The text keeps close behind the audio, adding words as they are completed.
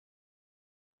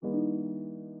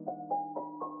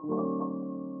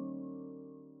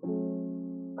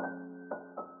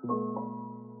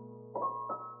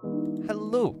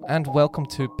Hello and welcome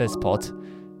to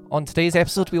BizPod. On today's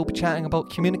episode, we'll be chatting about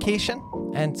communication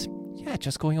and,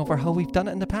 just going over how we've done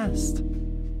it in the past.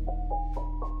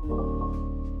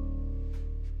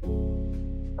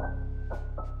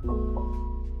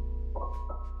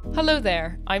 Hello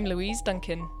there, I'm Louise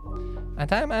Duncan.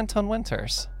 And I'm Anton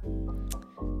Winters.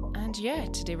 And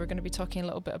today we're going to be talking a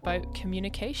little bit about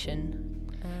communication.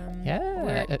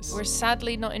 We're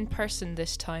sadly not in person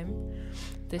this time.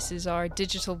 This is our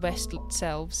digital best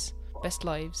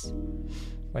lives.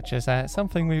 Which is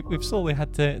something we've slowly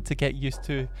had to get used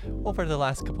to over the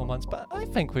last couple of months, but I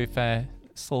think we've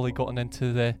slowly gotten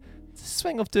into the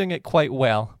swing of doing it quite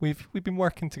well. We've been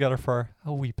working together for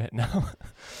a wee bit now.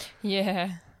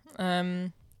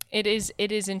 It is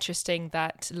interesting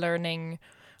that learning,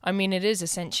 it is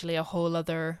essentially a whole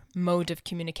other mode of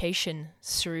communication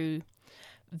through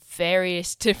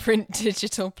various different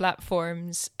digital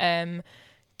platforms,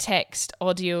 text,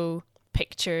 audio,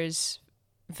 pictures,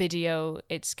 video.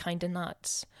 It's kind of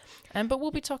nuts. But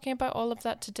we'll be talking about all of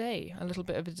that today. A little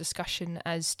bit of a discussion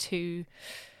as to,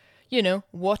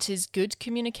 what is good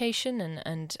communication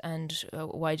and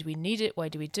why do we need it? Why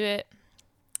do we do it?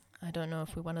 I don't know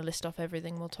if we want to list off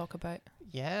everything we'll talk about.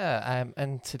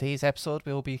 In today's episode,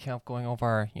 we'll be kind of going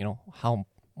over,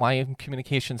 why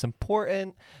communication's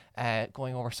important,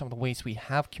 going over some of the ways we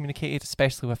have communicated,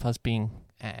 especially with us being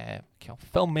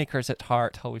filmmakers at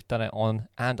heart, how we've done it on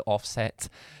and off set,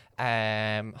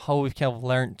 how we've kind of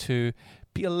learned to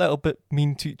be a little bit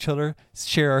mean to each other,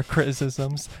 share our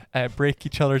criticisms, break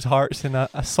each other's hearts in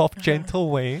a soft,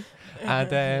 gentle way,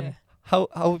 and how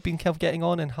we've been kind of getting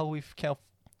on and how we've kind of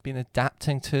been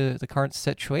adapting to the current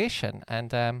situation.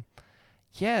 And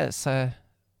it's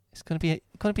going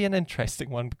to be an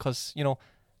interesting one because,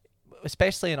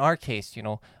 especially in our case,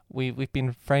 we've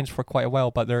been friends for quite a while,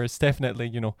 but there is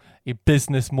definitely, a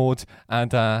business mode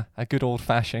and a good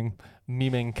old-fashioned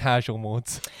memeing casual mode.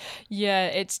 Yeah,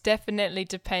 it definitely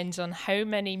depends on how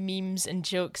many memes and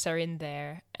jokes are in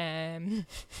there.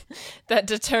 That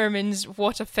determines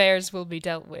what affairs will be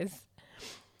dealt with.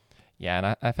 Yeah,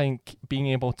 and I think being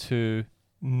able to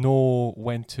know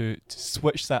when to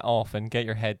switch that off and get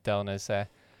your head down is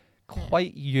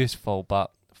quite useful.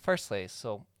 But firstly,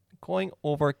 so going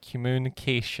over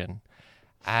communication,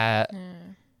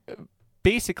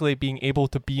 basically being able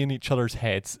to be in each other's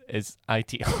heads is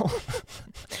ideal.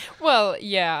 Well,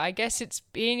 yeah, I guess it's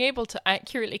being able to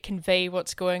accurately convey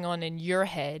what's going on in your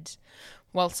head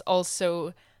whilst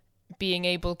also being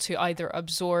able to either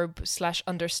absorb /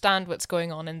 understand what's going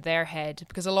on in their head,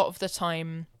 because a lot of the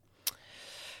time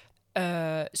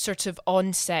sort of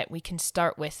on set we can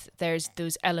start with, there's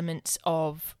those elements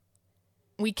of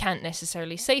we can't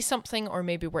necessarily say something, or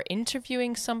maybe we're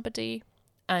interviewing somebody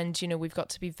and we've got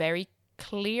to be very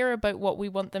clear about what we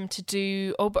want them to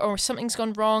do, or something's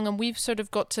gone wrong and we've sort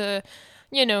of got to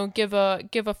give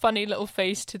a funny little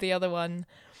face to the other one,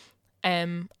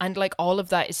 and like all of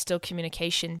that is still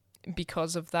communication,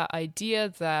 because of that idea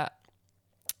that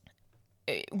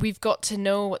we've got to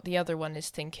know what the other one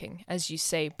is thinking, as you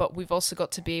say, but we've also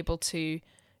got to be able to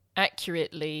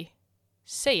accurately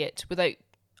say it without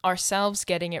ourselves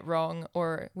getting it wrong,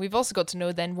 or we've also got to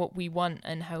know then what we want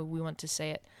and how we want to say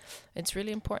it. It's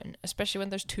really important, especially when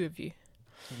there's two of you.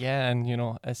 Yeah, and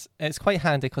it's quite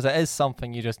handy because it is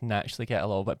something you just naturally get a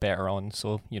little bit better on.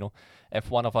 So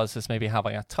if one of us is maybe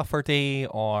having a tougher day,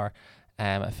 or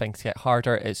if things get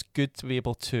harder, it's good to be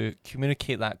able to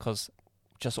communicate that, because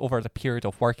just over the period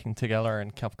of working together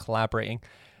and kind of collaborating,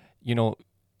 you know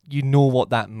what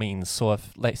that means. So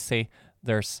if, let's say,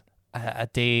 there's a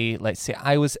day, let's say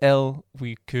I was ill,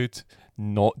 we could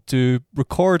not do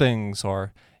recordings,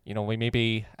 or we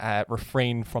maybe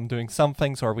refrain from doing some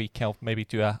things, or we kind of maybe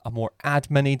do a more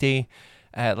admin-y day.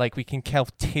 Like we can kind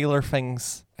of tailor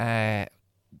things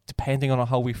depending on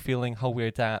how we're feeling, how we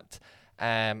adapt.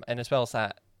 And as well as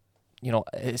that,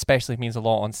 it especially means a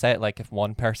lot on set. Like if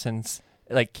one person's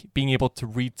like being able to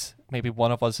read, maybe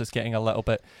one of us is getting a little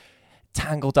bit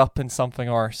tangled up in something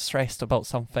or stressed about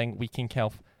something, we can kind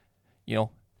of,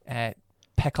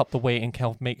 pick up the weight and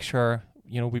kind of make sure,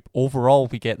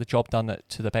 we get the job done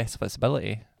to the best of its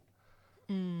ability.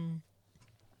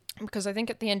 Because I think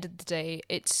at the end of the day,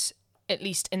 it's, at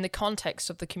least in the context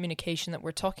of the communication that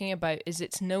we're talking about, is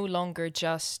it's no longer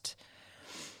just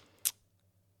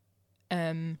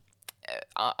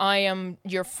I am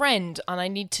your friend and I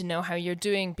need to know how you're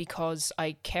doing because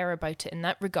I care about it in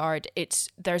that regard.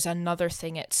 There's another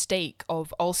thing at stake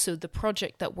of also the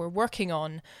project that we're working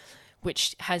on,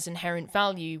 which has inherent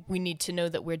value. We need to know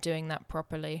that we're doing that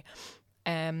properly.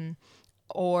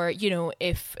 or, you know,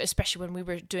 if, especially when we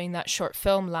were doing that short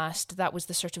film last, that was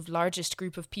the sort of largest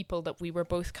group of people that we were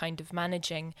both kind of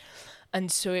managing. And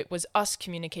so it was us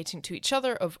communicating to each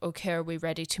other of, okay, are we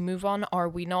ready to move on? Are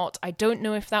we not? I don't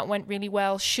know if that went really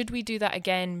well. Should we do that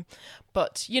again?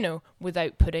 But, you know,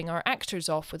 without putting our actors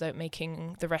off, without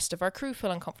making the rest of our crew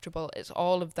feel uncomfortable, it's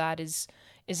all of that is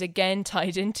again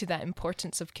tied into that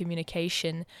importance of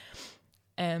communication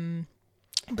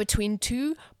between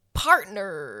two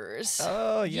partners.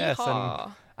 Oh, yes.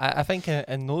 Yeehaw. And I think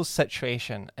in those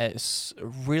situations, it's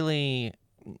really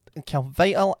kind of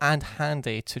vital and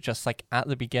handy to just like at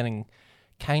the beginning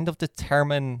kind of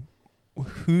determine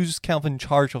who's kind of in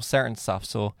charge of certain stuff.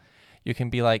 So you can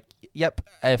be like, yep,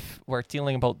 if we're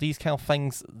dealing about these kind of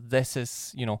things, this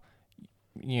is, you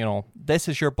know, this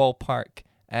is your ballpark.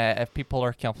 If people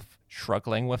are kind of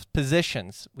struggling with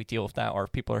positions, we deal with that. Or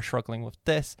if people are struggling with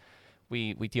this,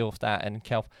 we deal with that. And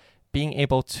kind of being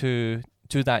able to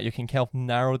do that, you can kind of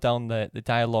narrow down the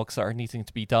dialogues that are needing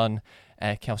to be done,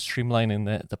 kind of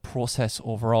streamlining the process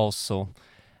overall. So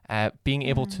being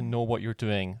able to know what you're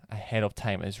doing ahead of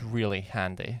time is really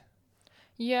handy.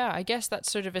 Yeah, I guess that's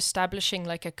sort of establishing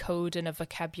like a code and a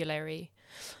vocabulary.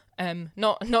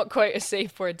 Not quite a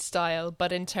safe word style,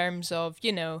 but in terms of,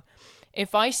 you know,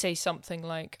 if I say something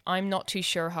like, I'm not too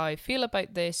sure how I feel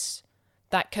about this,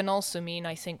 that can also mean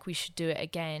I think we should do it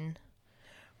again,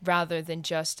 rather than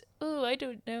just, oh, I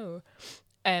don't know.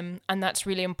 And that's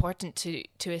really important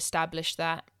to establish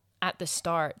that at the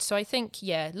start. So I think,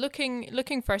 yeah,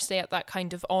 looking firstly at that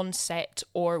kind of on set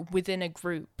or within a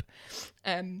group.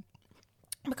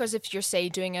 Because if you're, say,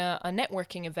 doing a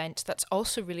networking event, that's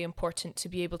also really important to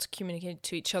be able to communicate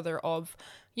to each other of,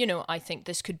 you know, I think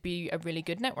this could be a really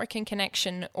good networking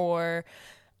connection, or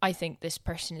I think this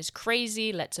person is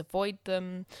crazy, let's avoid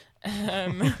them,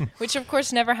 which of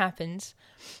course never happens.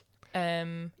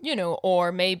 You know,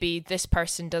 or maybe this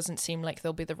person doesn't seem like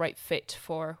they'll be the right fit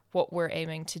for what we're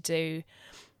aiming to do.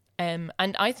 And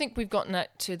I think we've gotten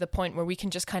that to the point where we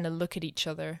can just kind of look at each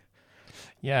other.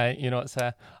 Yeah, you know, it's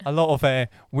a lot of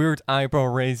weird eyebrow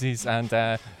raises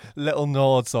and little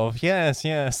nods of, yes,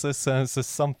 this is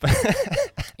something.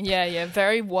 Yeah,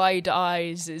 very wide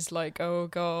eyes is like, oh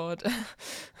God.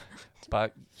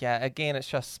 But yeah, again, it's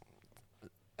just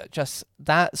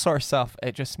that sort of stuff.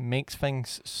 It just makes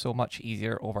things so much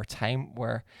easier over time,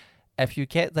 where if you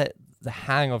get the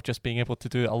hang of just being able to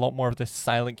do a lot more of this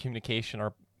silent communication,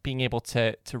 or being able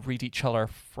to read each other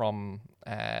from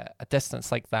a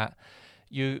distance like that,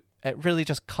 it really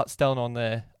just cuts down on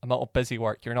the amount of busy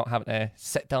work. You're not having to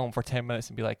sit down for 10 minutes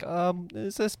and be like,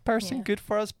 is this person good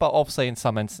for us? But obviously in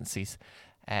some instances,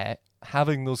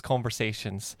 having those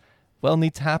conversations will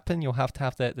need to happen. You'll have to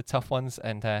have the tough ones,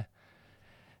 and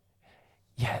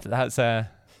yeah, that's the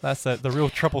real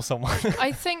troublesome one.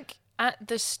 I think at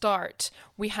the start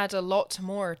we had a lot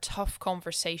more tough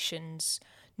conversations,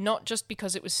 not just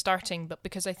because it was starting, but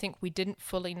because I think we didn't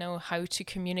fully know how to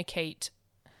communicate,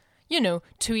 you know,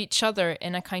 to each other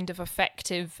in a kind of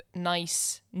effective,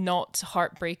 nice, not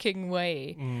heartbreaking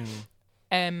way.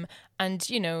 And,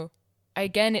 you know,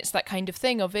 again, it's that kind of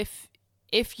thing of if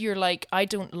you're like, I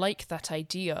don't like that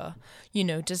idea, you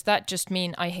know, does that just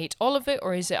mean I hate all of it?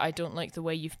 Or is it I don't like the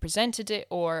way you've presented it?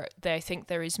 Or I think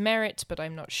there is merit, but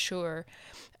I'm not sure.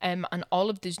 And all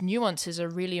of these nuances are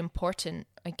really important,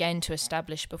 again, to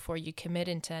establish before you commit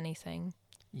into anything.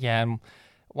 Yeah,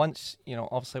 once, you know,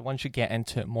 obviously once you get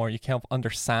into it more, you kind of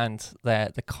understand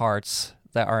the cards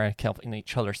that are kind of in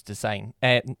each other's hand.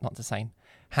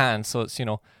 So it's, you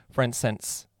know, for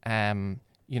instance,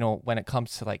 you know, when it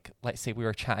comes to, like, let's say we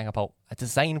were chatting about a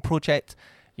design project,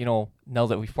 you know, now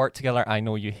that we've worked together, I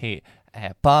know you hate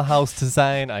Bauhaus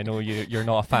design. I know you're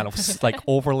not a fan of like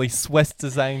overly Swiss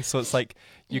design. So it's like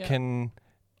you can,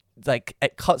 like,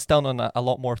 it cuts down on a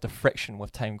lot more of the friction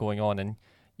with time going on, and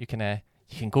you can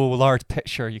go large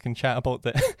picture. You can chat about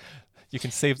you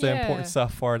can save the important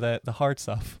stuff for the hard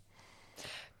stuff.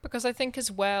 Because I think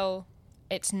as well,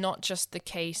 it's not just the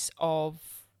case of,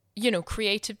 you know,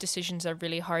 creative decisions are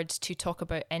really hard to talk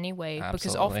about anyway. Absolutely.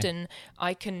 Because often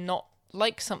I can not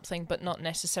like something but not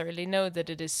necessarily know that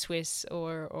it is Swiss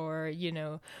or you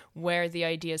know, where the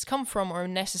ideas come from, or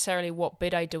necessarily what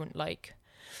bit I don't like.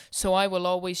 So I will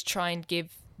always try and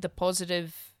give the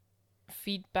positive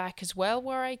feedback as well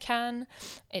where I can.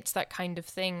 It's that kind of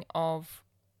thing of,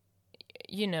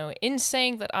 you know, in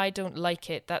saying that I don't like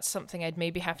it, that's something I'd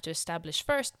maybe have to establish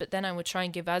first, but then I would try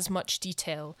and give as much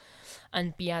detail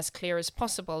and be as clear as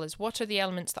possible as what are the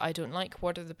elements that I don't like,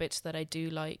 what are the bits that I do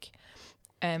like.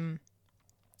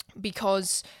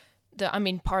 Because I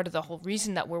mean, part of the whole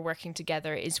reason that we're working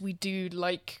together is we do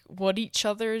like what each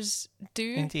other's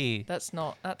do. Indeed. That's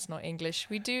not English.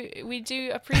 We do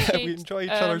appreciate. We enjoy each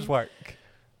other's work.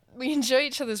 We enjoy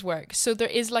each other's work. So there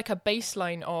is like a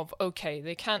baseline of, okay,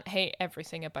 they can't hate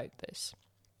everything about this.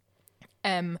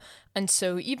 And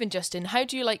so even just in, how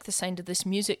do you like the sound of this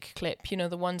music clip? You know,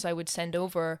 the ones I would send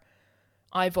over,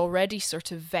 I've already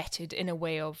sort of vetted in a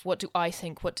way of, what do I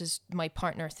think? What does my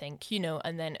partner think? You know,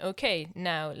 and then, okay,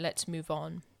 now let's move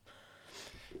on.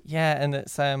 Yeah, and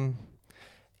it's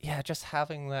just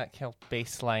having that kind of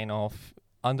baseline of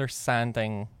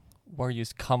understanding where you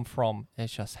come from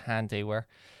is just handy. Where,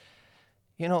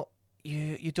 you know,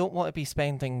 you don't want to be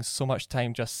spending so much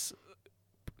time just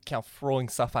kind of throwing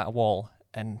stuff at a wall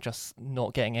and just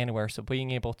not getting anywhere. So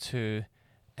being able to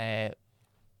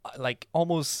like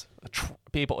almost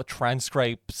be able to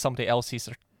transcribe somebody else's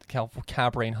kind of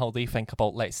vocabulary and how they think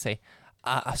about, let's say,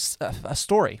 a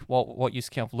story, what you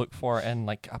kind of look for in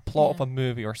like a plot of a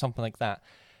movie or something like that.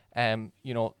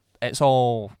 You know, it's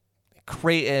all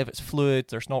creative, it's fluid,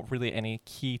 there's not really any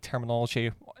key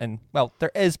terminology, and well,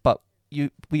 there is, but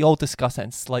we all discuss it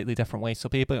in slightly different ways. So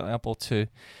being able to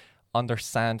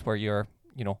understand where you're,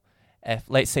 you know, if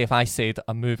let's say if I said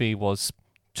a movie was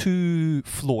too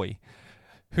flowy,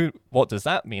 what does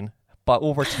that mean? But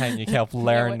over time you kind of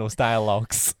learn those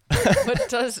dialogues.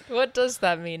 What does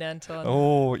that mean, Anton?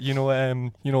 Oh, you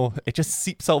know, it just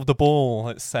seeps out of the bowl.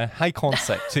 It's a high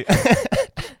concept.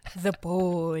 The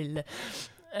bowl.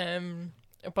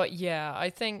 But yeah, I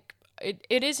think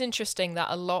it is interesting that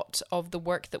a lot of the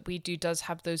work that we do does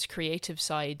have those creative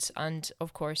sides, and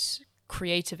of course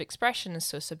creative expression is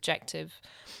so subjective,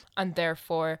 and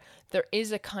therefore there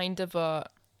is a kind of a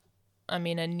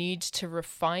need to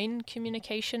refine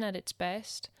communication at its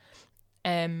best.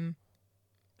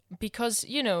 Because,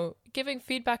 you know, giving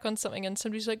feedback on something and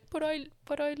somebody's like, but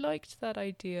I liked that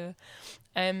idea,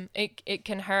 it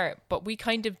can hurt. But we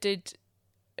kind of did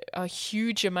a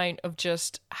huge amount of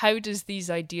just, how does these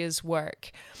ideas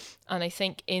work? And I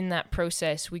think in that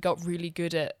process we got really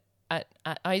good at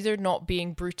either not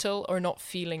being brutal or not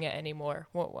feeling it anymore.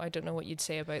 I don't know what you'd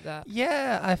say about that.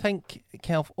 Yeah, I think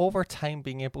kind of over time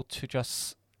being able to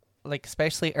just, like,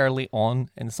 especially early on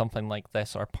in something like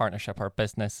this or partnership or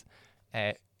business,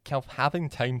 kind of having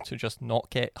time to just not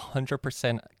get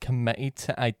 100% committed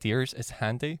to ideas is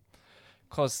handy.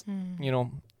 Because, you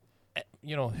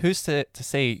know, who's to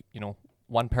say, you know,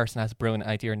 one person has a brilliant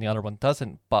idea and the other one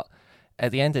doesn't, but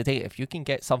at the end of the day, if you can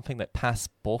get something that passes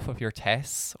both of your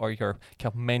tests or your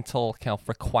kind of mental kind of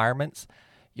requirements,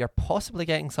 you're possibly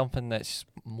getting something that's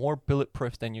more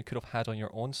bulletproof than you could have had on your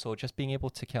own. So just being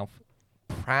able to kind of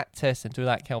practice and do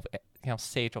that kind of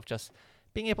stage of just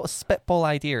being able to spitball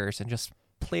ideas and just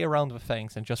play around with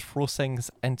things and just throw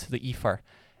things into the ether,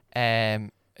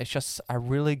 it's just a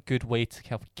really good way to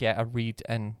kind of get a read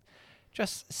and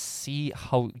just see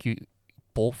how you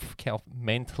both kind of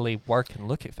mentally work and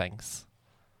look at things.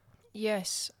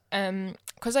 Yes,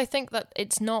 because I think that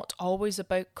it's not always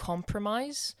about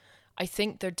compromise. I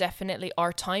think there definitely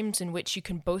are times in which you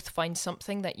can both find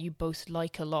something that you both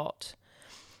like a lot.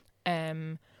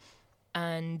 And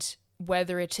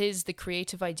whether it is the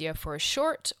creative idea for a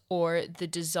short or the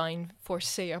design for,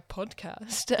 say, a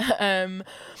podcast,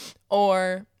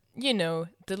 or, you know,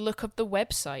 the look of the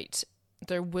website,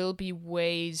 there will be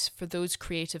ways for those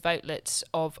creative outlets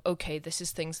of, okay, this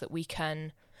is things that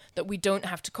we don't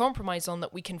have to compromise on,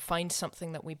 that we can find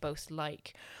something that we both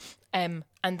like. And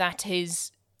that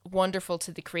is wonderful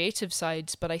to the creative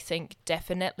sides, but I think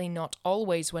definitely not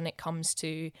always when it comes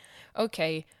to,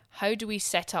 okay, how do we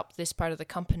set up this part of the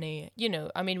company? You know,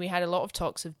 I mean, we had a lot of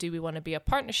talks of, do we want to be a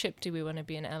partnership? Do we want to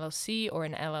be an LLC or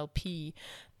an LLP?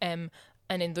 And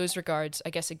in those regards, I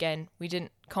guess, again, we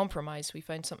didn't compromise. We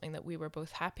found something that we were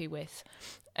both happy with.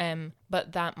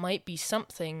 But that might be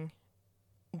something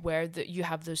where you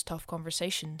have those tough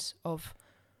conversations of,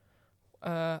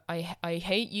 I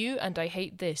hate you and I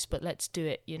hate this, but let's do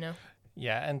it, you know?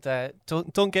 Yeah, and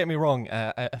don't get me wrong.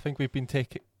 I think we've been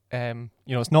taking, you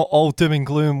know, it's not all doom and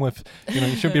gloom with, you know,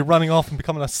 you should be running off and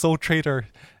becoming a sole trader.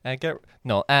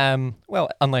 Well,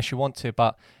 unless you want to,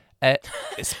 but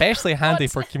especially handy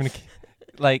for communication.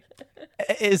 Like,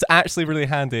 it is actually really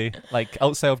handy. Like,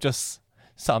 outside of just,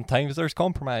 sometimes there's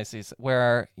compromises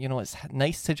where, you know, it's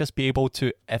nice to just be able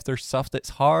to, if there's stuff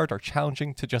that's hard or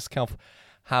challenging, to just kind of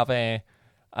have a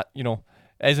you know,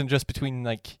 it isn't just between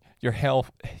like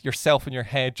yourself and your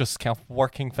head just kind of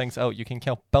working things out. You can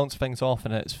kind of bounce things off,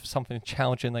 and it's something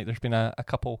challenging. Like, there's been a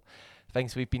couple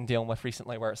things we've been dealing with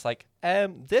recently where it's like,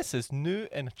 this is new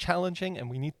and challenging and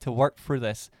we need to work through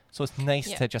this. So it's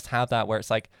nice to just have that where it's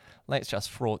like, let's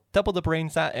just throw double the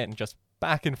brains at it and just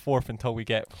back and forth until we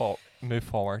move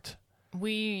forward.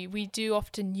 We do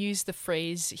often use the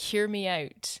phrase "hear me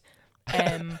out"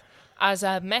 as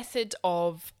a method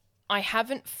of, I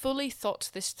haven't fully thought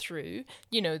this through.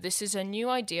 This is a new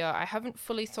idea. I haven't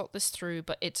fully thought this through,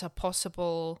 but it's a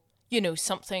possible,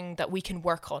 something that we can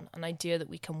work on, an idea that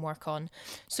we can work on.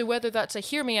 So whether that's a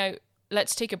hear me out,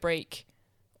 let's take a break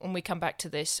when we come back to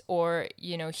this, or,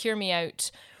 hear me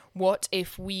out, what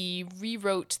if we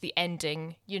rewrote the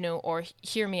ending, or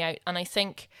hear me out. And I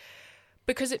think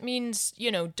because it means,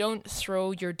 don't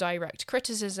throw your direct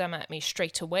criticism at me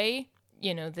straight away.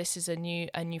 This is a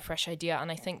new fresh idea.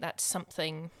 And I think that's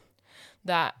something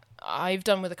that I've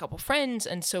done with a couple of friends.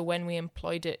 And so when we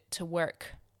employed it to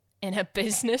work in a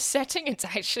business setting, it's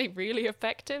actually really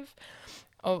effective.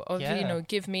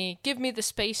 Give me the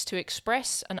space to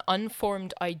express an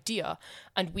unformed idea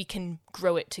and we can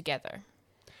grow it together.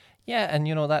 Yeah, and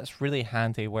that's really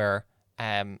handy where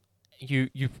you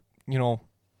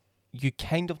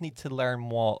kind of need to learn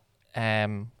what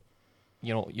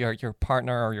your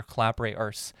partner or your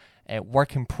collaborators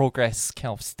work in progress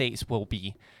kind of states will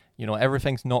be.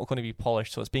 Everything's not going to be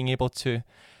polished, so it's being able to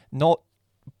not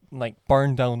like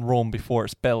burn down Rome before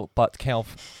it's built, but kind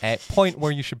of point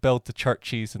where you should build the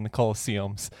churches and the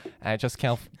colosseums. Just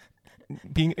kind of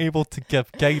being able to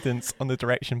give guidance on the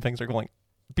direction things are going.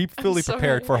 Be fully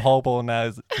prepared for horrible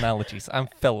analogies. I'm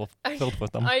filled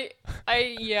with them. I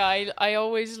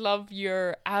always love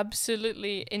your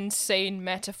absolutely insane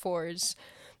metaphors,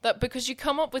 because you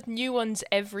come up with new ones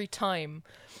every time.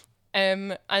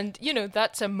 And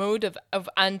that's a mode of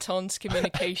Anton's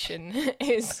communication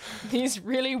is these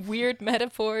really weird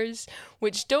metaphors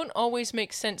which don't always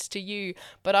make sense to you,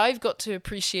 but I've got to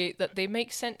appreciate that they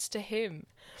make sense to him.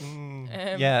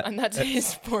 And that's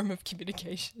his form of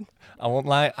communication. I won't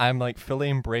lie, I'm like fully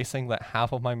embracing that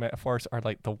half of my metaphors are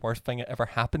like the worst thing that ever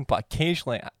happened, but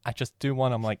occasionally I just do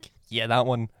one, I'm like, yeah, that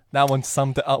one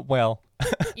summed it up well.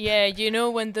 Yeah,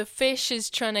 when the fish is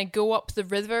trying to go up the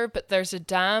river but there's a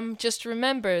dam, just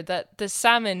remember that the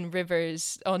salmon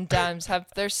rivers on dams have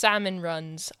their salmon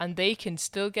runs and they can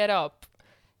still get up.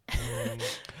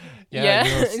 Yeah.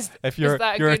 If you're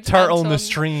a turtle in the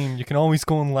stream, you can always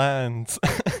go on land.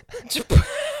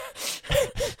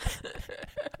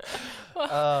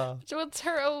 What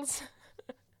turtles?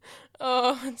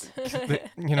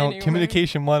 Anyway.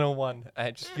 Communication 101.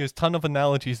 Just use a ton of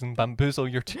analogies and bamboozle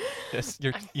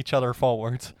each other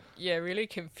forward. Yeah, really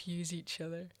confuse each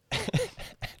other.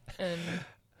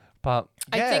 But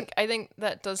yeah. I think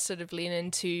that does sort of lean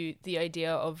into the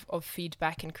idea of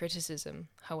feedback and criticism,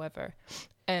 however.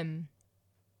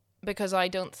 Because I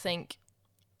think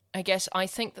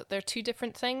that they're two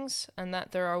different things and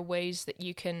that there are ways that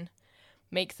you can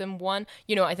make them one.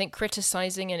 I think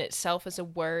criticizing in itself as a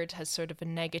word has sort of a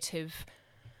negative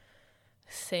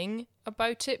thing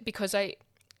about it, because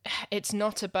it's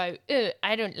not about,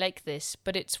 I don't like this,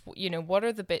 but it's, what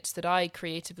are the bits that I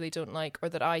creatively don't like or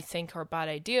that I think are bad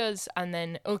ideas, and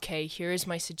then, okay, here is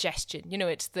my suggestion.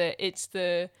 It's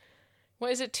the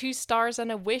what is it, 2 stars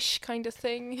and a wish kind of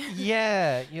thing?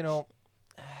 Yeah,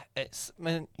 it's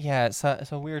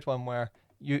a weird one where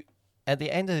you, at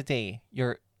the end of the day,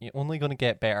 you're only going to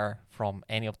get better from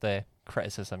any of the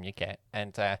criticism you get.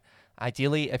 And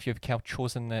ideally, if you've kind of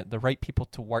chosen the right people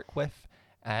to work with,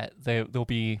 they'll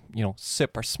be,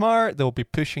 super smart. They'll be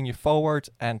pushing you forward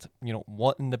and,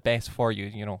 wanting the best for you.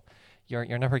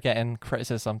 You're never getting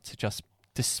criticism to just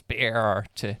despair or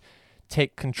to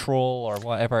take control or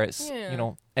whatever. It's,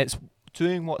 it's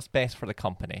doing what's best for the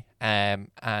company. And,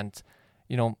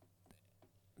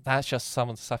 that's just some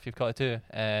of the stuff you've got to do,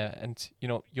 and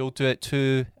you'll do it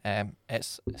too.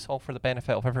 It's all for the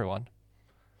benefit of everyone.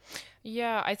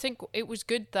 Yeah, I think it was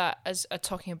good that, as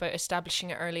talking about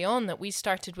establishing it early on, that we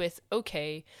started with,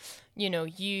 okay,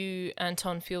 you,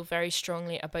 Anton, feel very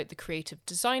strongly about the creative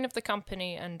design of the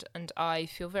company, and I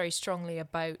feel very strongly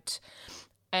about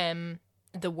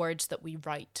the words that we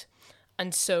write.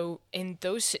 And so in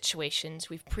those situations,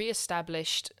 we've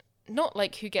pre-established not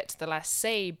like who gets the last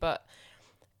say, but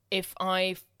if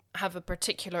I have a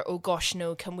particular, oh gosh,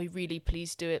 no, can we really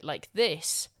please do it like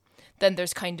this? Then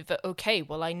there's kind of okay,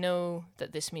 well, I know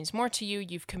that this means more to you.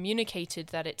 You've communicated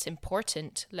that it's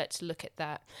important. Let's look at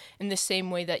that. In the same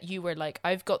way that you were like,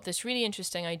 I've got this really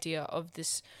interesting idea of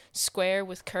this square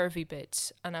with curvy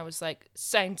bits. And I was like,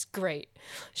 sounds great.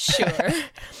 Sure.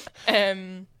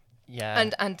 Yeah.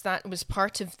 And that was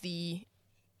part of the,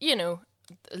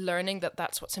 learning that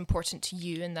that's what's important to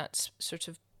you, and that's sort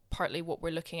of partly what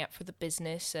we're looking at for the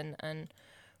business and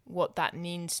what that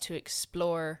means to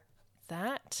explore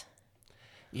that.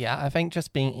 Yeah, I think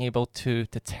just being able to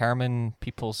determine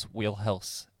people's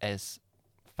wheelhouse is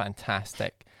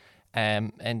fantastic.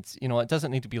 And, it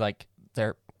doesn't need to be like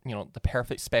they're, the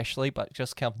perfect specialty, but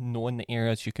just kind of knowing the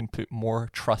areas you can put more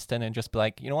trust in and just be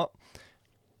like, you know what,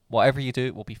 whatever you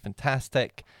do will be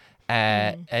fantastic.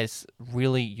 Is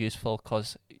really useful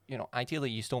because, ideally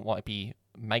you just don't want to be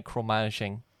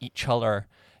micromanaging each other.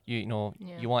 You want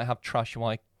to have trust. You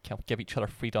want to kind of give each other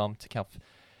freedom to kind of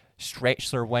stretch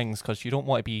their wings because you don't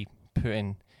want to be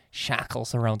putting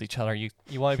shackles around each other. You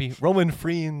want to be roaming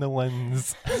free in the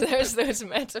winds. There's those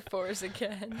metaphors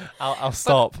again. I'll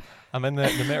stop. I'm in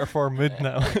the metaphor mood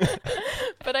now.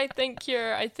 But I think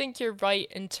you're right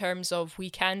in terms of we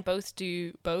can both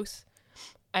do both.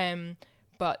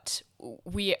 But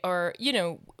we are,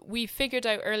 we figured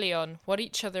out early on what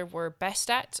each other were best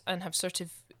at and have sort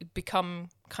of become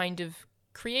kind of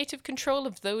creative control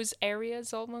of those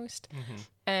areas almost.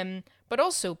 But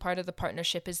also part of the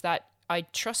partnership is that I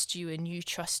trust you and you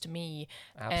trust me.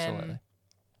 Absolutely.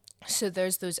 So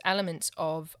there's those elements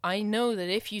of, I know that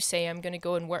if you say I'm going to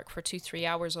go and work for 2-3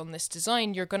 hours on this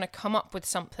design, you're going to come up with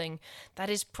something that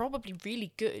is probably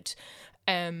really good.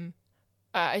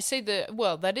 I say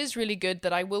that is really good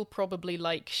that I will probably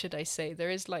like, should I say. There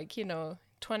is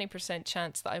 20%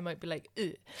 chance that I might be like,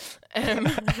 ugh.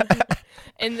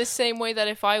 In the same way that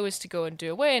if I was to go and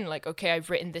do away and like, okay, I've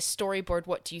written this storyboard,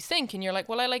 what do you think? And you're like,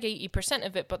 well, I like 80%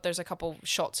 of it, but there's a couple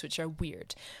shots which are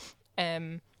weird.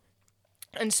 And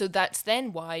so that's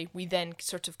then why we then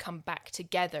sort of come back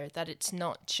together, that it's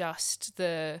not just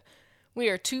we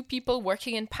are two people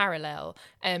working in parallel.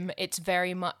 It's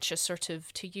very much a sort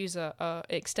of, to use a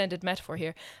extended metaphor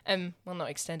here, well, not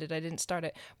extended, I didn't start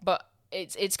it, but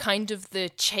it's kind of the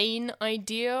chain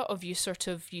idea of you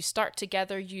start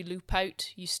together, you loop out,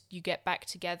 you get back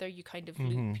together, you kind of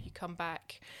loop, you come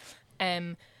back.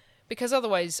 Because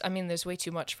otherwise, I mean, there's way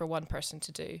too much for one person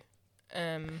to do.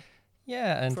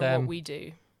 Yeah, and for what we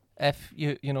do. If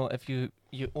you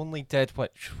only did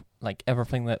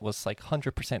everything that was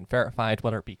 100% verified,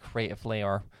 whether it be creatively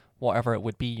or whatever it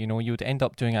would be, you would end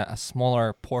up doing a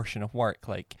smaller portion of work.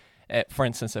 For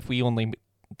instance, if we only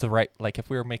direct, if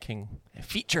we were making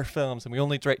feature films and we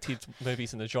only directed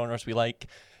movies in the genres we like,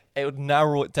 it would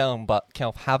narrow it down. But kind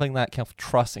of having that kind of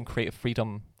trust and creative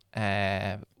freedom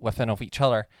within of each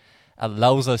other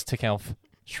allows us to kind of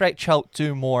stretch out,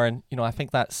 do more, and I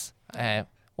think that's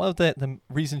one of the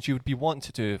reasons you would be wanting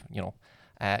to do,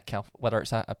 kind of whether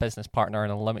it's a business partner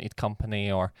in a limited company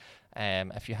or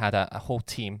if you had a whole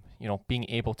team, being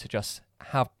able to just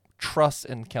have trust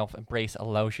and kind of embrace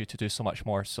allows you to do so much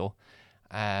more. So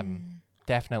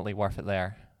definitely worth it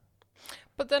there.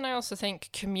 But then I also think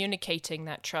communicating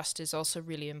that trust is also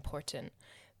really important,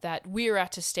 that we're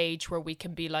at a stage where we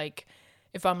can be like,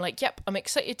 if I'm like, yep, I'm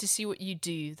excited to see what you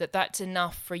do, that's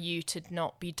enough for you to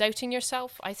not be doubting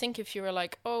yourself. I think if you were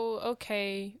like, oh,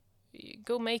 okay,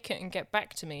 go make it and get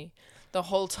back to me, the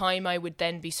whole time I would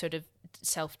then be sort of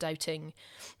self-doubting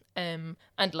and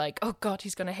like, oh God,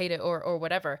 he's going to hate it or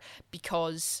whatever,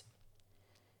 because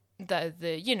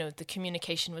the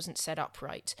communication wasn't set up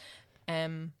right.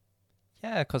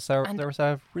 Yeah, because there was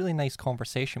a really nice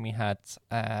conversation we had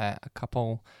a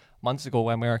couple months ago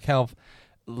when we were kind of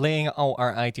laying out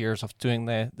our ideas of doing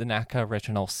the NACA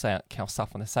original set kind of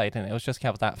stuff on the side, and it was just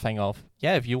kind of that thing of,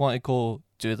 yeah, if you want to go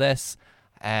do this,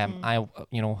 I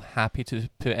happy to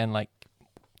put in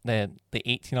the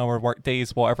 18-hour work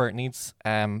days, whatever it needs,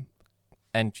 and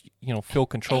full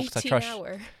control, because I trust.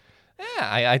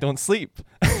 Yeah, I don't sleep.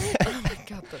 Oh my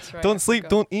God, that's right. Don't sleep,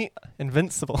 don't eat,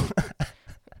 invincible.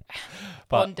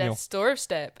 But, on death's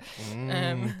doorstep.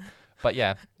 But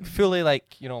yeah, fully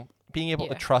being able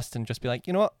to trust and just be like,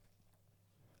 you know what,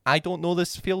 I don't know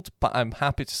this field, but I'm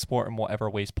happy to support in whatever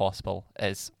ways possible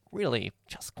is really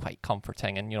just quite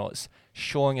comforting, and it's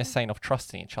showing a sign of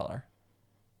trust in each other.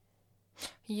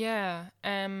 Yeah,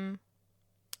 and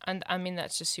I mean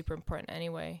that's just super important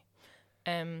anyway.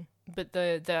 But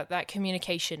that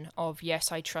communication of,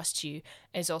 yes, I trust you,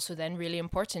 is also then really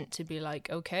important, to be like,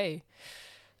 okay,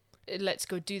 let's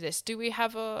go do this.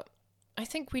 I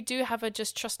think we do have a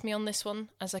just trust me on this one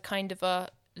as a kind of a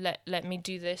let me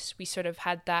do this. We sort of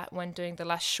had that when doing the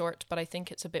last short, but I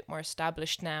think it's a bit more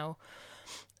established now.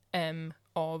 I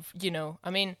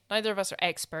mean, neither of us are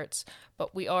experts,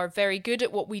 but we are very good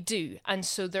at what we do. And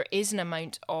so there is an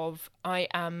amount of, I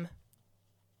am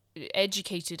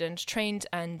educated and trained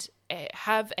and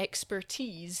have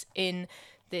expertise in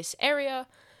this area.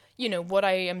 what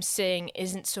I am saying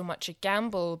isn't so much a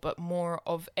gamble, but more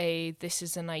of this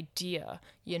is an idea,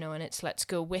 and it's let's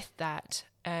go with that.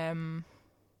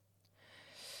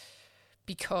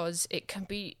 Because it can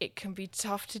be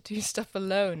tough to do stuff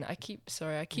alone. I keep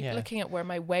looking at where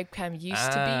my webcam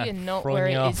used to be and not where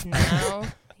it is now.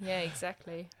 Yeah,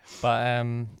 exactly. But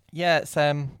it's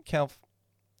kind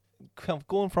of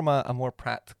going from a more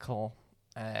practical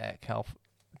kind of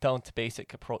down to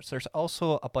basic approach. There's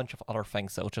also a bunch of other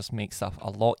things that will just make stuff a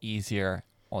lot easier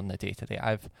on the day to day.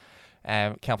 I've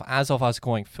kind of, as of us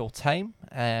going full time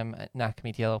at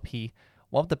Nakamedia LLP,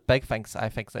 one of the big things I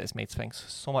think that has made things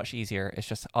so much easier is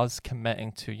just us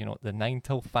committing to, the 9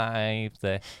 till 5,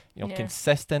 the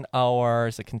consistent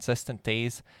hours, the consistent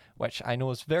days, which I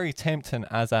know is very tempting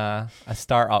as a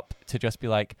startup to just be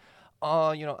like, oh,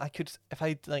 I could, if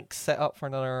I sit up for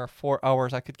another 4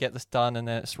 hours, I could get this done and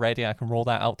then it's ready. I can roll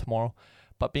that out tomorrow.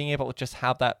 But being able to just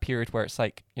have that period where it's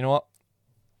like, you know what,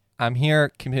 I'm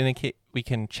here, communicate, we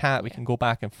can chat, we can go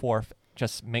back and forth,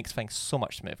 just makes things so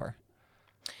much smoother.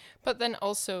 But then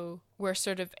also we're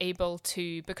sort of able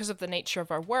to, because of the nature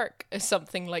of our work,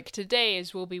 something like today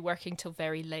is we'll be working till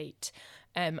very late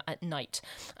at night.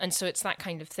 And so it's that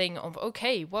kind of thing of,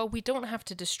 okay, well, we don't have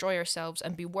to destroy ourselves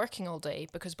and be working all day,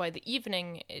 because by the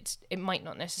evening it might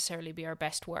not necessarily be our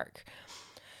best work.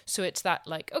 So it's that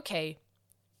okay,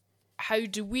 how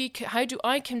do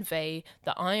I convey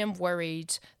that I am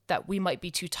worried that we might be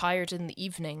too tired in the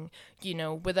evening,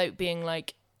 without being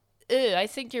like, I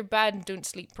think you're bad and don't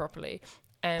sleep properly.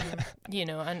 And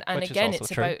again,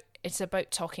 it's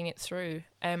about talking it through,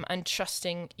 and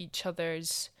trusting each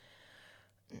other's,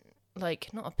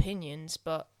 not opinions,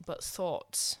 but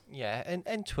thoughts. Yeah, and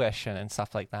intuition and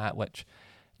stuff like that, which,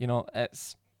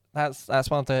 that's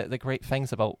one of the great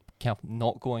things about kind of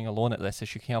not going alone at this,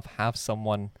 is you kind of have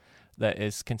someone that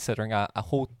is considering a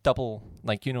whole double,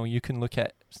 you can look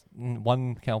at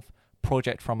one kind of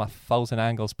project from 1,000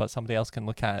 angles, but somebody else can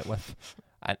look at it with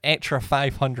an extra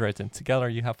 500, and together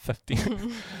you have 50.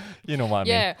 You know what I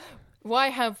mean? Yeah. Why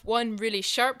have one really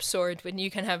sharp sword when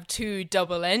you can have 2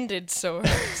 double-ended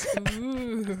swords?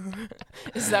 Ooh.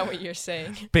 Is that what you're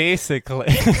saying?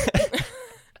 Basically.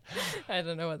 I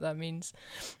don't know what that means.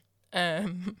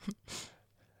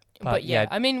 But yeah,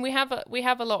 I mean, we have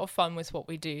a lot of fun with what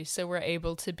we do, so we're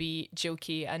able to be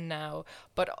jokey. And now,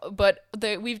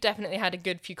 we've definitely had a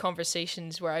good few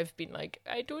conversations where I've been like,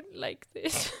 I don't like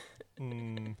this.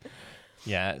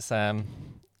 Yeah, it's and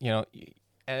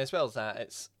as well as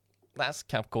that, that's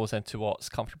kind of goes into what's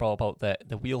comfortable about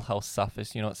the wheelhouse stuff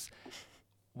is, it's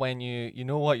when you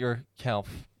know what you're kind of,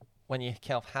 when you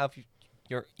kind of have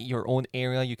your own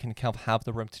area, you can kind of have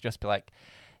the room to just be like,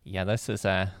 yeah, this is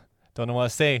don't know what to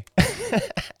say.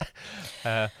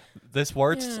 These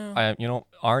words,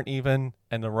 aren't even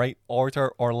in the right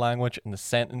order or language, and the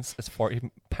sentence is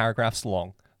 40 paragraphs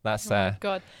long. That's oh my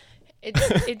God.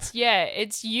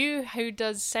 It's you who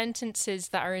does sentences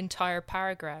that are entire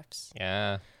paragraphs.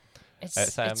 Yeah.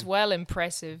 It's well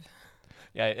impressive.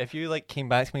 Yeah, if you came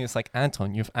back to me, it's like,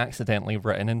 Anton, you've accidentally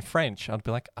written in French. I'd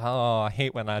be like, oh, I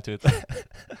hate when I do that.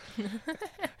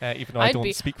 Even though I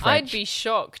don't speak French. I'd be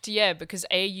shocked, yeah, because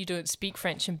A, you don't speak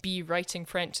French, and B, writing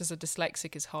French as a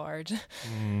dyslexic is hard.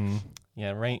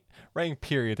 Yeah, writing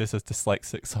period as a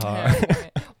dyslexic's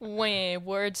hard.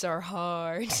 Words are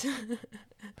hard.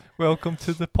 Welcome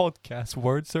to the podcast.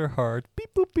 Words are hard.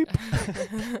 Beep, boop, beep.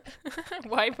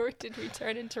 Why did we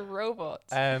turn into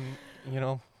robots?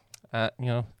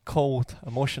 Cold,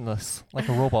 emotionless, like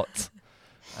a robot.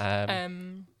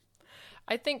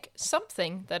 I think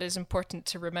something that is important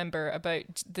to remember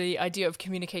about the idea of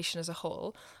communication as a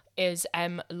whole is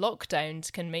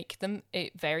lockdowns can make them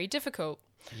very difficult.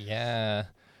 Yeah,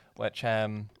 which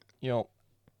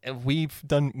we've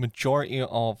done majority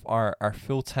of our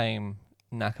full-time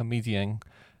Nakamedia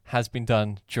has been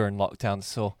done during lockdown,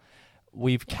 so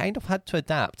we've kind of had to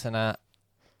adapt, and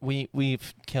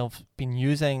we've kind of been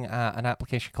using an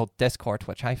application called Discord,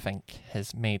 which I think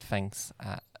has made things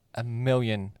a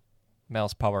million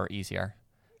miles per hour easier.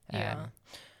 Yeah.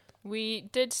 We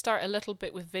did start a little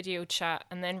bit with video chat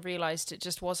and then realized it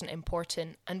just wasn't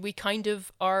important. And we kind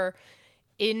of are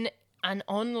in an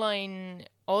online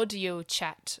audio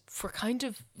chat for kind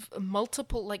of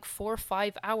multiple 4 or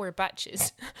 5 hour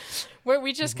batches where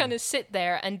we just kind of sit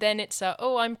there, and then it's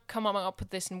I'm coming up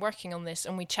with this and working on this,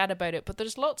 and we chat about it, but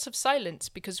there's lots of silence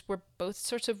because we're both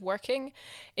sort of working.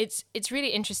 It's really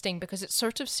interesting because it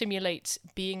sort of simulates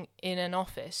being in an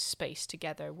office space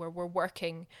together where we're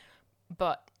working,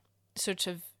 but sort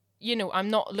of, I'm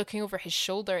not looking over his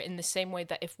shoulder in the same way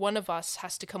that if one of us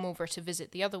has to come over to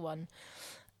visit the other one,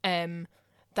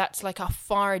 that's like a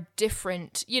far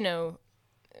different,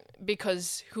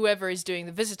 because whoever is doing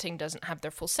the visiting doesn't have their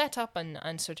full setup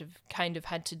and sort of kind of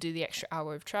had to do the extra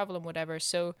hour of travel and whatever.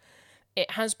 So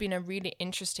it has been a really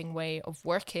interesting way of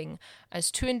working as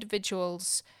two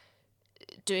individuals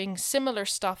doing similar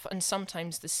stuff and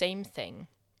sometimes the same thing,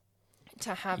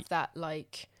 to have that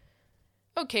like,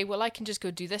 okay, well, I can just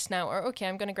go do this now, or okay,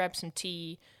 I'm going to grab some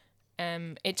tea.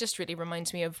 It just really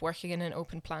reminds me of working in an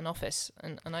open plan office,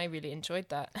 and I really enjoyed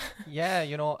that. Yeah,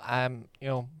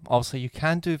 obviously you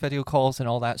can do video calls and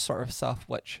all that sort of stuff,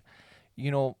 which,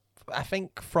 I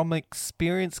think from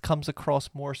experience comes across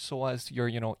more so as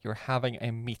you're having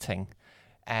a meeting,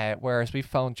 whereas we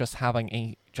found just having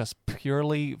a just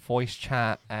purely voice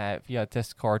chat via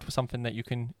Discord was something that you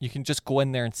can just go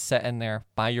in there and sit in there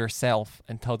by yourself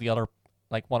until the other,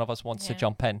 like, one of us wants to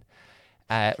jump in.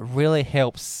 Really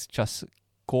helps just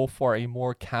go for a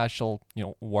more casual,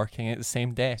 working at the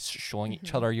same desk, showing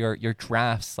each other your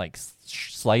drafts, like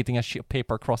sliding a sheet of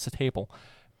paper across the table,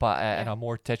 but in a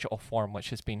more digital form, which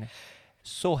has been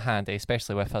so handy,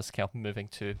 especially with us kind of moving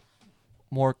to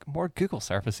more Google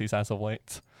services as of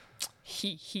late.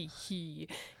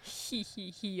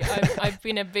 I've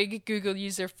been a big Google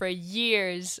user for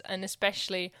years, and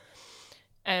especially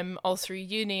all through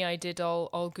uni I did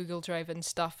all Google Drive and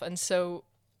stuff. And so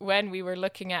when we were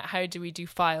looking at how do we do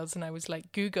files, and I was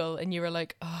like, Google, and you were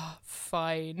like, oh,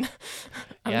 fine.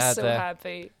 I'm so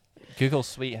happy. Google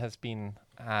Suite has been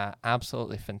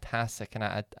absolutely fantastic and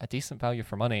at a decent value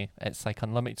for money. It's like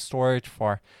unlimited storage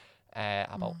for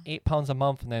about £8 a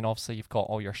month, and then obviously you've got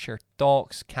all your shared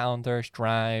docs, calendars,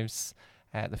 drives,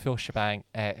 the full shebang.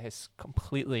 Has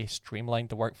completely streamlined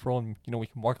the workflow, and we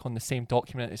can work on the same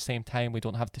document at the same time. We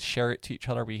don't have to share it to each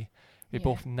other. We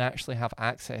both naturally have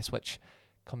access, which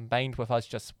combined with us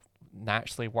just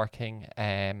naturally working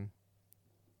on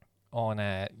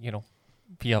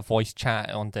via voice chat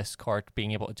on Discord,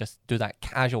 being able to just do that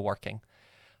casual working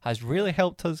has really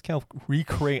helped us kind of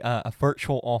recreate a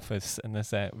virtual office in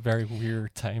this very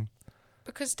weird time.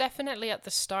 Because definitely at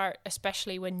the start,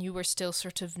 especially when you were still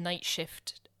sort of night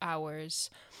shift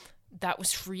hours, that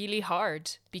was really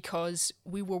hard because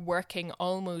we were working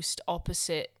almost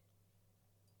opposite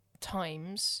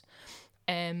times.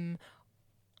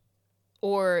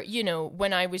 Or,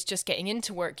 when I was just getting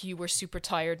into work, you were super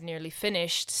tired, nearly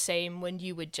finished. Same when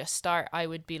you would just start, I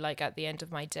would be like at the end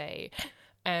of my day.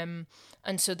 And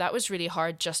so that was really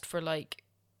hard just for like,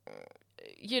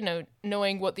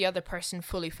 knowing what the other person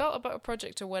fully felt about a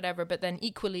project or whatever. But then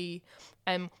equally,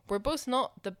 we're both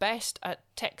not the best at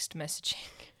text messaging.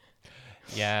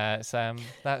 Yeah, it's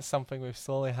that's something we've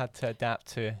slowly had to adapt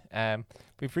to.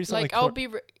 We've recently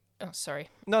sorry.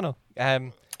 No.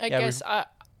 I guess I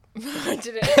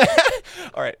did it.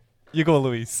 All right, you go,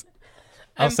 Louise.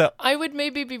 I would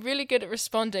maybe be really good at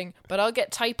responding, but I'll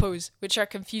get typos, which are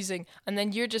confusing, and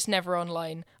then you're just never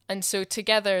online. And so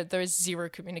together, there is zero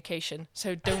communication.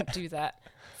 So don't do that.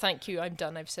 Thank you. I'm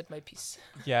done. I've said my piece.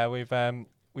 Yeah, we've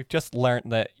just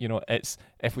learned that, it's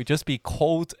if we just be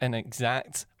cold and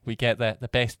exact, we get the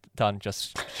best done.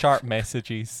 Just sharp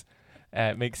messages.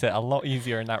 Makes it a lot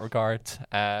easier in that regard.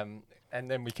 And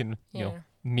then we can,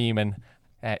 meme and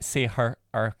say our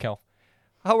kind of,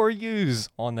 how are yous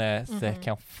on the kind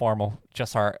of formal,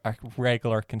 just our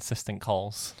regular consistent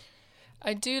calls.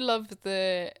 I do love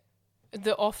the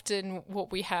often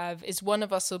what we have is one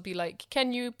of us will be like,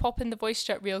 can you pop in the voice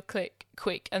chat real quick?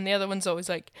 And the other one's always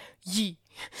like, yee.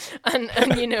 And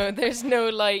there's no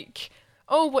like,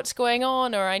 oh, what's going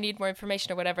on? Or I need more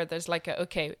information or whatever. There's like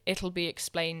okay, it'll be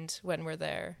explained when we're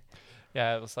there.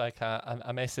 Yeah, it was like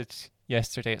a message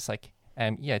yesterday. It's like,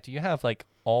 do you have like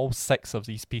all 6 of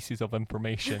these pieces of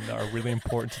information that are really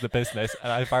important to the business?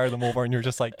 And I fire them over and you're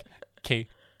just like, okay.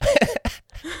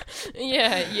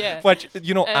 Yeah. Which,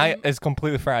 is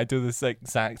completely fair. I do this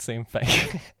exact same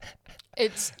thing.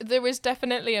 There was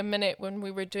definitely a minute when we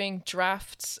were doing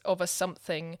drafts of a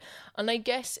something. And I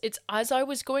guess it's as I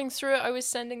was going through it, I was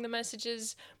sending the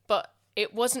messages, but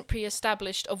it wasn't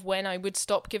pre-established of when I would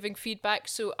stop giving feedback.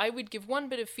 So I would give one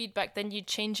bit of feedback, then you'd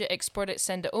change it, export it,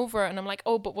 send it over. And I'm like,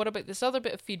 oh, but what about this other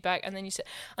bit of feedback? And then you said,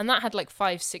 and that had like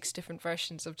 5-6 different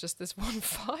versions of just this one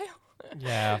file.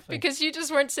 Yeah. Because you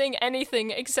just weren't saying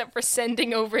anything except for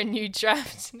sending over a new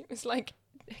draft. And it was like,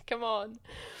 come on.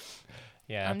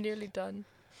 Yeah. I'm nearly done.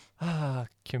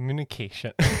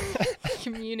 Communication.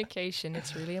 Communication.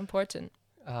 It's really important.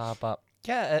 But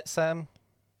yeah, it's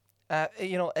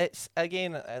it's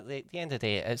again at the end of the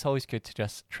day, it's always good to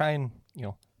just try and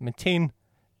maintain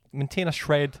a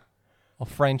shred of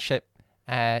friendship.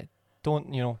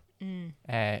 Don't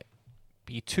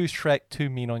be too strict, too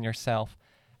mean on yourself,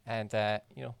 and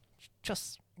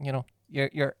just,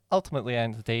 you're ultimately, at the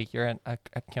end of the day, you're in a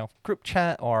group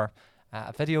chat or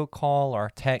a video call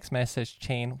or text message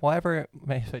chain, whatever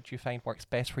method you find works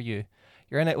best for you.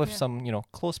 You're in it with some,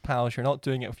 close pals. You're not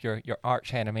doing it with your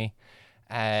arch enemy.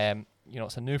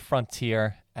 It's a new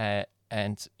frontier, and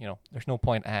there's no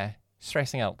point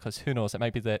stressing out, because who knows, it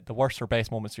might be the worst or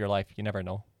best moments of your life. You never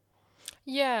know.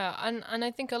 Yeah, and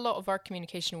I think a lot of our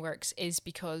communication works is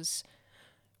because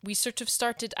we sort of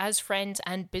started as friends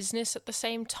and business at the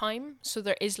same time. So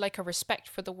there is like a respect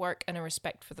for the work and a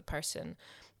respect for the person.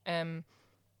 And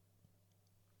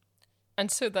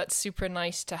so that's super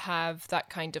nice to have that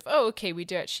kind of, okay, we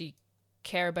do actually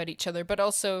care about each other. But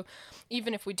also,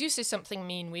 even if we do say something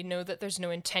mean, we know that there's no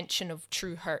intention of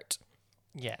true hurt.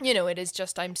 Yeah. It is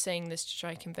just, I'm saying this to try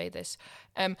and convey this.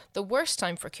 The worst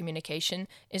time for communication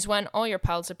is when all your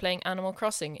pals are playing Animal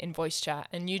Crossing in voice chat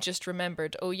and you just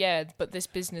remembered, oh yeah, but this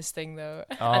business thing though.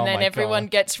 And then everyone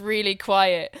gets really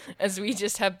quiet as we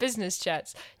just have business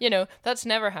chats. That's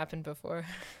never happened before.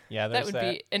 Yeah, that would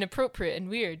be inappropriate and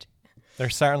weird.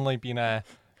 There's certainly been a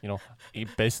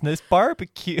business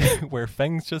barbecue where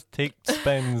things just take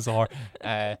spins, or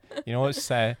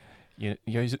it's you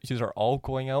are all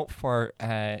going out for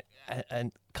a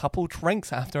couple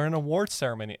drinks after an award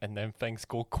ceremony, and then things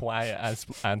go quiet as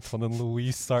Anton and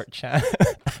Louise start chatting.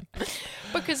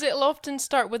 Because it'll often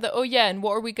start with and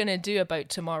what are we going to do about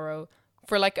tomorrow?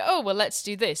 For like, let's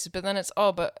do this. But then it's,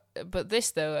 but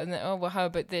this though. And then, how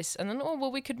about this? And then,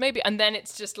 we could maybe. And then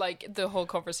it's just like the whole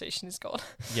conversation is gone.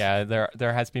 Yeah,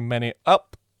 there has been many,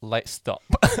 let's stop.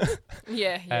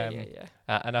 Yeah.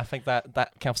 And I think that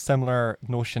kind of similar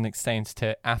notion extends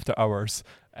to after hours.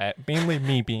 Mainly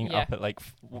me being up at like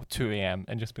 2 a.m.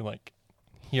 and just be like,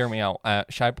 hear me out.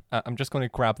 I'm just going to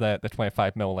grab the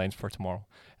 25mm lens for tomorrow.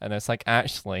 And it's like,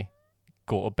 actually,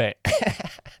 go to bed.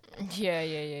 Yeah.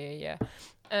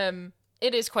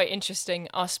 It is quite interesting,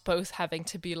 us both having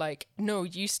to be like, no,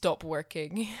 you stop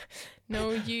working.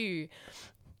 No, you.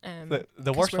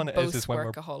 The worst one is when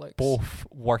we're both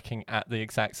working at the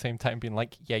exact same time, being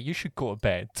like, yeah, you should go to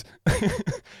bed.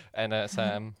 And it's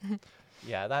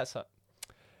that's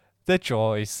the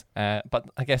joys. But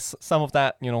I guess some of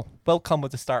that, will come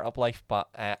with the startup life, but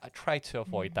I try to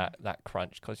avoid that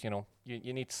crunch, because you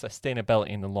need sustainability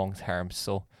in the long term.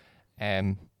 So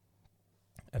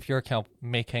if you're kind of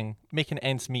making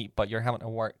ends meet, but you're having to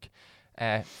work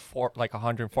for like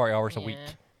 140 hours a week,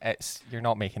 you're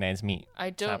not making ends meet.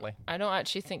 Sadly. I don't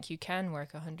actually think you can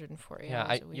work 140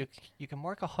 hours a week. You can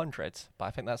work 100, but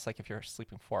I think that's like if you're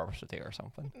sleeping 4 hours a day or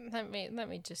something. Let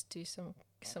me just do some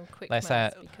quick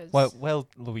math, because well,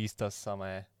 Louise does some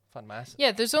fun math.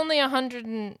 Yeah, there's only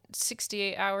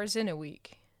 168 hours in a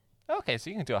week. Okay, so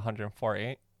you can do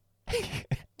 148.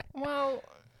 Well,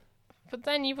 but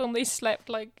then you've only slept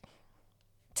like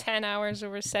 10 hours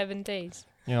over 7 days.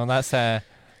 That's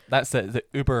the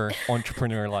Uber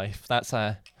entrepreneur life. That's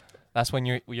when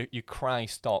you cry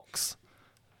stocks.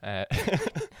 But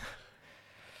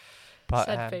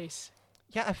sad face.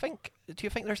 Yeah, do you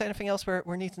think there's anything else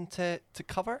we're needing to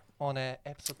cover on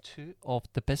episode 2 of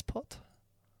the BizPod?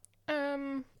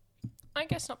 I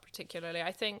guess not particularly.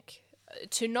 I think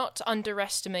to not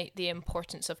underestimate the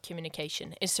importance of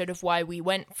communication is sort of why we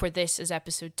went for this as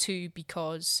episode 2,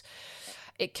 because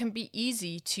it can be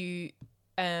easy to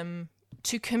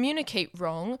communicate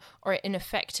wrong or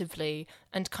ineffectively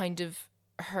and kind of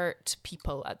hurt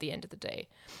people at the end of the day.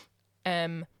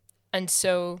 And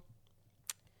so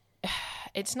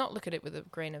it's not look at it with a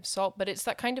grain of salt, but it's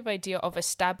that kind of idea of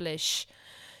establish,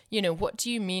 what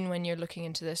do you mean when you're looking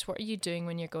into this? What are you doing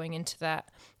when you're going into that?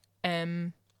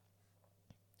 And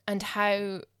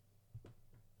how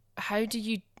do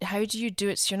you do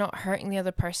it so you're not hurting the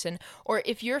other person? Or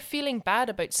if you're feeling bad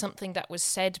about something that was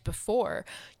said before,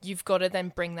 you've got to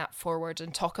then bring that forward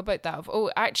and talk about that.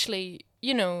 Actually,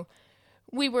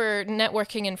 we were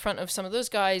networking in front of some of those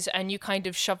guys and you kind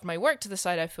of shoved my work to the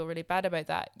side. I feel really bad about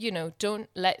that. Don't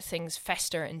let things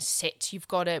fester and sit. You've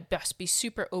got to just be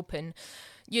super open,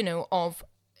 of,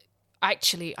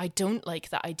 actually, I don't like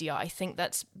that idea. I think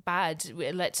that's bad.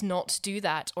 Let's not do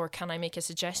that. Or can I make a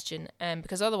suggestion?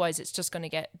 Because otherwise it's just going to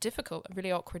get difficult,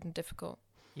 really awkward and difficult.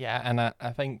 Yeah, and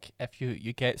I think if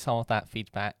you get some of that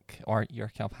feedback, or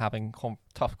you're kind of having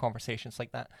tough conversations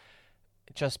like that,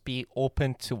 just be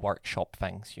open to workshop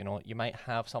things. You might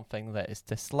have something that is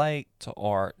disliked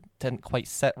or didn't quite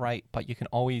sit right, but you can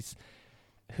always,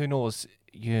 who knows,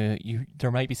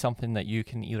 there might be something that you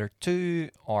can either do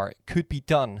or could be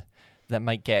done that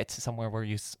might get to somewhere where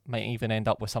you might even end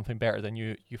up with something better than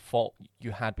you thought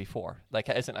you had before. Like,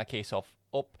 it isn't a case of,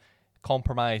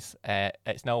 compromise,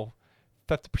 it's now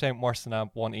 50% worse than I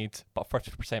wanted, but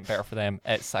 50% better for them.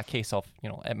 It's a case of,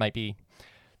 it might be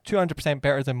 200%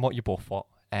 better than what you both thought.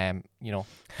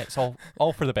 It's all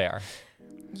for the better.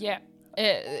 Yeah.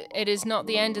 It is not,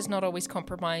 the end is not always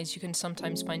compromise. You can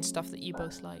sometimes find stuff that you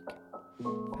both like.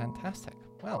 Fantastic.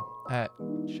 Well,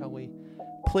 shall we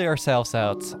play ourselves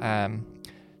out? I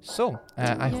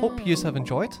hope you have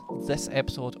enjoyed this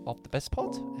episode of the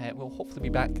BizPod. We'll hopefully be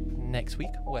back next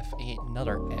week with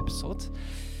another episode.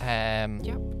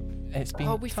 Yep. It's been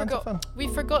tons of fun. We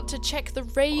forgot to check the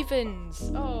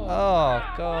ravens. Oh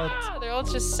God. They're all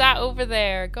just sat over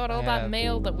there. Got all that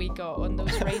mail that we got on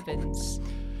those ravens.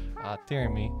 Dear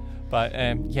me. But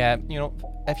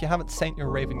if you haven't sent your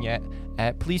raven yet,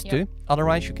 please do.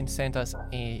 Otherwise, you can send us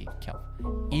a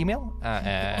email.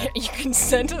 You can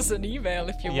send us an email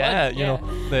if you want.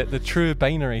 The true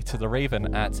binary to the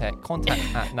raven at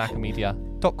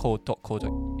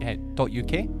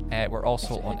contact@nakamedia.co.uk. We're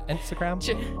also on Instagram.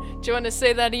 Do you want to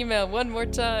say that email one more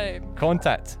time?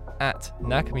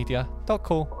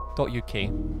 contact@nakamedia.co.uk.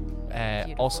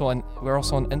 We're also on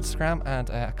Instagram and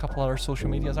a couple other social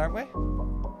medias, aren't we?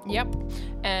 Yep.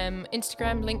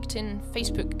 Instagram, LinkedIn,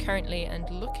 Facebook currently, and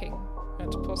looking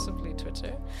at possibly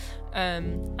Twitter.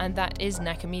 And that is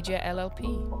Nakamedia LLP.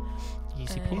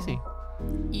 Easy peasy.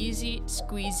 Easy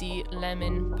squeezy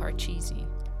lemon parcheesi.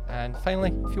 And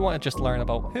finally, if you want to just learn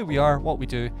about who we are, what we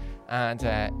do, and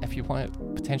if you want to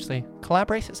potentially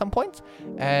collaborate at some point,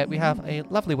 we have a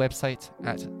lovely website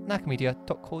at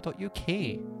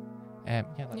nakamedia.co.uk.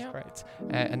 That's right.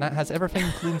 And that has everything,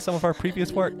 including some of our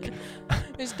previous work.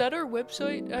 Is that our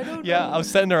website? I don't know. Yeah, I was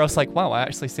sitting there, I was like, wow, I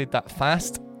actually said that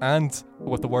fast and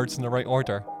with the words in the right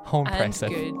order. How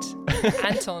impressive. And good.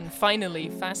 Anton, finally,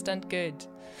 fast and good.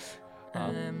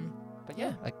 But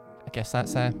yeah, I guess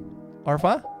that's au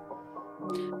revoir.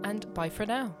 And bye for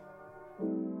now.